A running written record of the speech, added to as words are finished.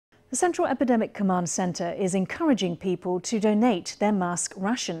The Central Epidemic Command Centre is encouraging people to donate their mask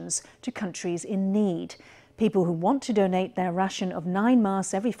rations to countries in need. People who want to donate their ration of 9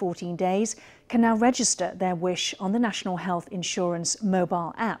 masks every 14 days can now register their wish on the National Health Insurance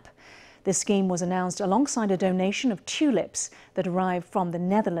mobile app. This scheme was announced alongside a donation of tulips that arrived from the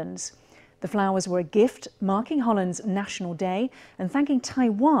Netherlands. The flowers were a gift marking Holland's National Day and thanking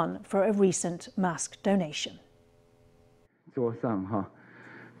Taiwan for a recent mask donation. 桌上哈，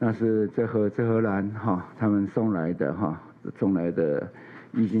那是这荷兰哈，他们送来的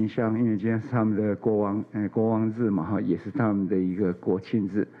郁金香，因为今天是他们的国王日嘛哈，也是他们的一个国庆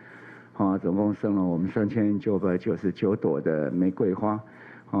日，哈，总共送了我们3999朵的玫瑰花，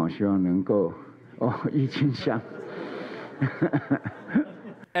哦，希望能够郁金香。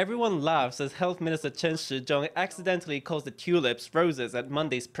Everyone laughs as Health Minister Chen Shih-chung accidentally calls the tulips roses at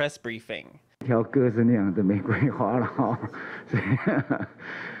Monday's press briefing. 一条鸽子那样的玫瑰花了哈，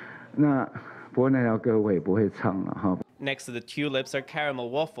不过那条歌我也不会唱了哈。 Next to the tulips are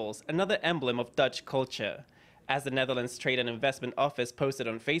caramel waffles, another emblem of Dutch culture. As the Netherlands Trade and Investment Office posted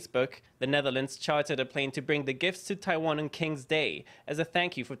on Facebook, the Netherlands chartered a plane to bring the gifts to Taiwan on King's Day as a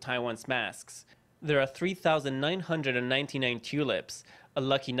thank you for Taiwan's masks. There are 3,999 tulips, a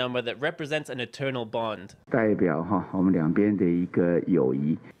lucky number that represents an eternal bond. 代表我们两边的一个友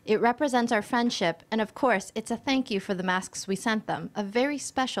谊。 It represents our friendship, and of course, it's a thank you for the masks we sent them, a very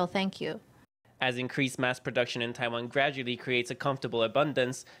special thank you. As increased mass production in Taiwan gradually creates a comfortable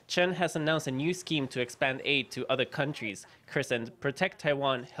abundance, Chen has announced a new scheme to expand aid to other countries, christened Protect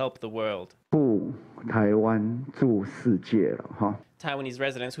Taiwan, Help the World. 护台湾助世界了哈。 Taiwanese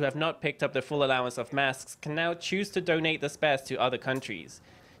residents who have not picked up the full allowance of masks can now choose to donate the spares to other countries.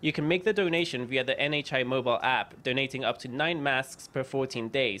 You can make the donation via the NHI mobile app, donating up to 9 masks per 14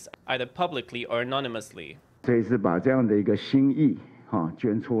 days, either publicly or anonymously. 所以是把这样的一个心意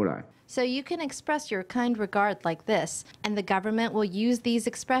捐出来。 So you can express your kind regard like this, and the government will use these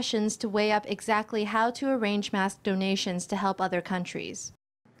expressions to weigh up exactly how to arrange mask donations to help other countries.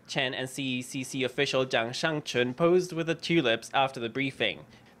 Chen and CECC official Jiang Shangchun posed with the tulips after the briefing.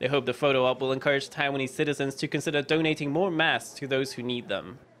 They hope the photo op will encourage Taiwanese citizens to consider donating more masks to those who need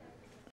them.